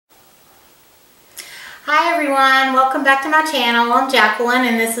Hi everyone, welcome back to my channel. I'm Jacqueline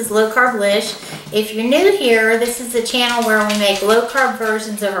and this is Low Carblish. If you're new here, this is the channel where we make low carb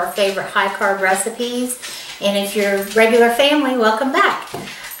versions of our favorite high carb recipes. And if you're a regular family, welcome back.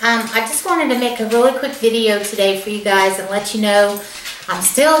 I just wanted to make a really quick video today for you guys and let you know I'm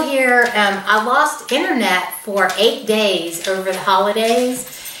still here. I lost internet for 8 days over the holidays,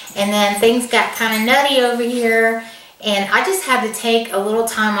 and then things got kind of nutty over here. And I just had to take a little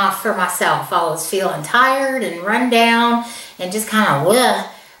time off for myself. I was feeling tired and run down and just kind of bleh.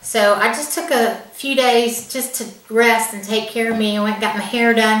 So I just took a few days just to rest and take care of me. I went and got my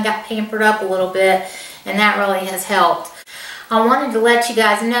hair done, got pampered up a little bit, and that really has helped. I wanted to let you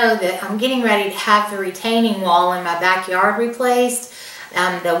guys know that I'm getting ready to have the retaining wall in my backyard replaced.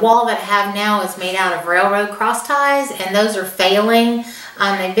 The wall that I have now is made out of railroad cross ties, and those are failing.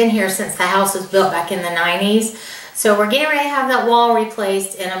 They've been here since the house was built back in the 90s. So we're getting ready to have that wall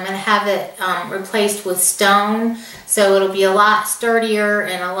replaced, and I'm going to have it replaced with stone. So it'll be a lot sturdier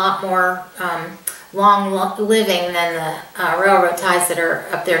and a lot more long living than the railroad ties that are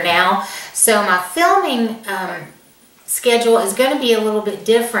up there now. So my filming schedule is going to be a little bit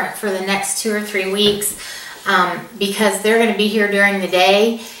different for the next 2 or 3 weeks because they're going to be here during the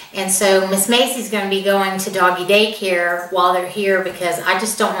day. And so Miss Macy's going to be going to doggy daycare while they're here because I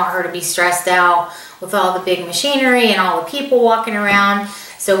just don't want her to be stressed out with all the big machinery and all the people walking around.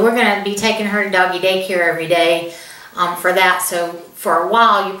 So we're going to be taking her to doggy daycare every day for that. So for a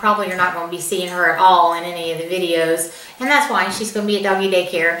while, you probably are not going to be seeing her at all in any of the videos. And that's why she's going to be at doggy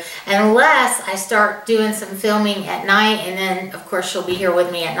daycare. Unless I start doing some filming at night, and then of course she'll be here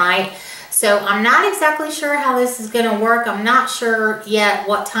with me at night. So I'm not exactly sure how this is going to work. I'm not sure yet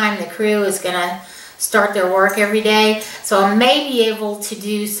what time the crew is going to start their work every day. So I may be able to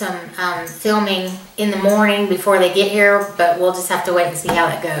do some filming in the morning before they get here, but we'll just have to wait and see how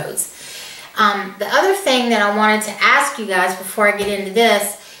that goes. The other thing that I wanted to ask you guys before I get into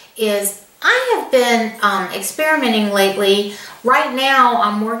this is I have been experimenting lately. Right now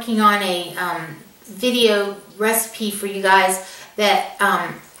I'm working on a video recipe for you guys that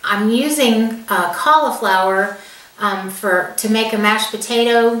I'm using cauliflower to make a mashed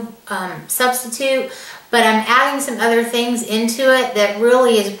potato substitute, but I'm adding some other things into it that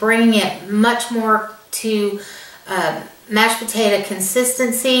really is bringing it much more to mashed potato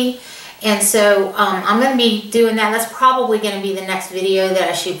consistency. And so I'm going to be doing that. That's probably going to be the next video that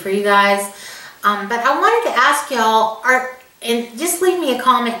I shoot for you guys. But I wanted to ask y'all, and just leave me a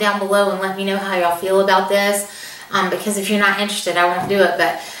comment down below and let me know how y'all feel about this. Because if you're not interested, I won't do it.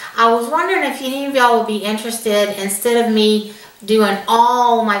 But I was wondering if any of y'all would be interested, instead of me doing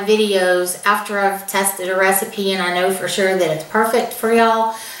all my videos after I've tested a recipe and I know for sure that it's perfect for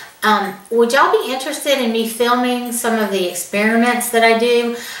y'all, would y'all be interested in me filming some of the experiments that I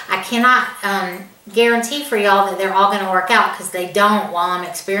do? I cannot guarantee for y'all that they're all going to work out because they don't while I'm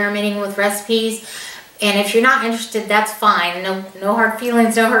experimenting with recipes. And if you're not interested, that's fine. No hard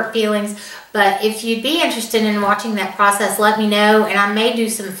feelings, no hurt feelings. But if you'd be interested in watching that process, let me know. And I may do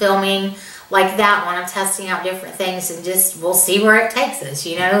some filming like that when I'm testing out different things, and just we'll see where it takes us.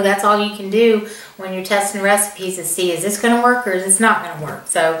 You know, that's all you can do when you're testing recipes, is see, is this going to work or is this not going to work?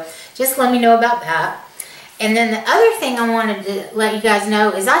 So just let me know about that. And then the other thing I wanted to let you guys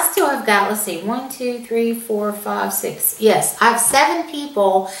know is I still have got, let's see, 1, 2, 3, 4, 5, 6. Yes, I have 7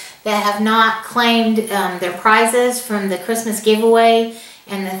 people that have not claimed their prizes from the Christmas giveaway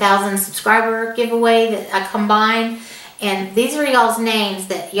and the 1,000 subscriber giveaway that I combined. And these are y'all's names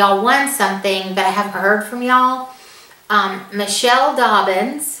that y'all won something, but I haven't heard from y'all. Michelle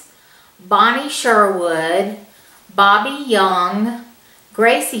Dobbins, Bonnie Sherwood, Bobby Young,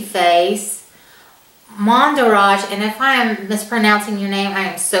 Gracie Face, Mondaraj, and if I am mispronouncing your name, I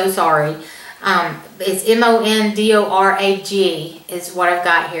am so sorry. It's M-O-N-D-O-R-A-G is what I've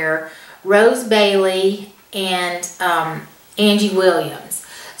got here. Rose Bailey and Angie Williams.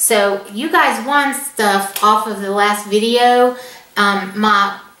 So you guys won stuff off of the last video.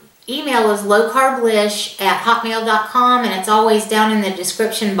 My email is lowcarblish@hotmail.com, and it's always down in the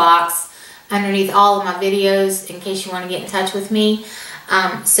description box underneath all of my videos in case you want to get in touch with me.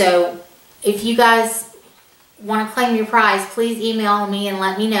 So if you guys want to claim your prize, please email me and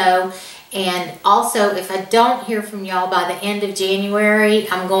let me know. And also, if I don't hear from y'all by the end of January,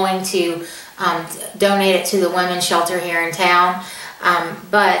 I'm going to donate it to the women's shelter here in town.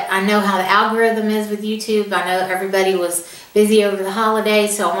 But I know how the algorithm is with YouTube. I know everybody was busy over the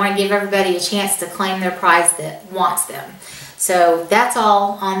holidays, so I want to give everybody a chance to claim their prize that wants them. So that's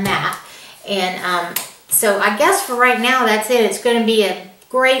all on that. And so I guess for right now, that's it. It's going to be a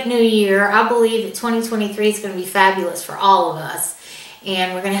great new year. I believe that 2023 is going to be fabulous for all of us.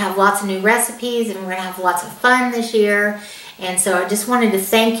 and we're going to have lots of new recipes, and we're going to have lots of fun this year. And so I just wanted to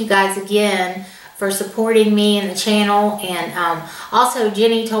thank you guys again for supporting me and the channel. And also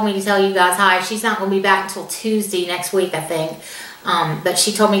Jenny told me to tell you guys hi. She's not going to be back until Tuesday next week, I think. But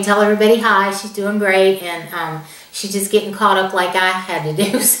she told me to tell everybody hi. She's doing great, and she's just getting caught up like I had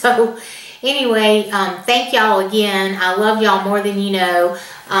to do. So anyway, thank y'all again. I love y'all more than you know.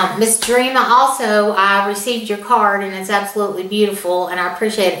 Miss Dreama, also, I received your card, and it's absolutely beautiful, and I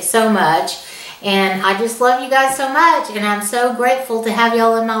appreciate it so much. And I just love you guys so much, and I'm so grateful to have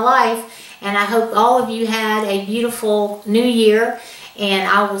y'all in my life. And I hope all of you had a beautiful new year, and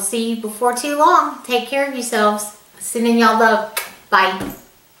I will see you before too long. Take care of yourselves. Sending y'all love. Bye.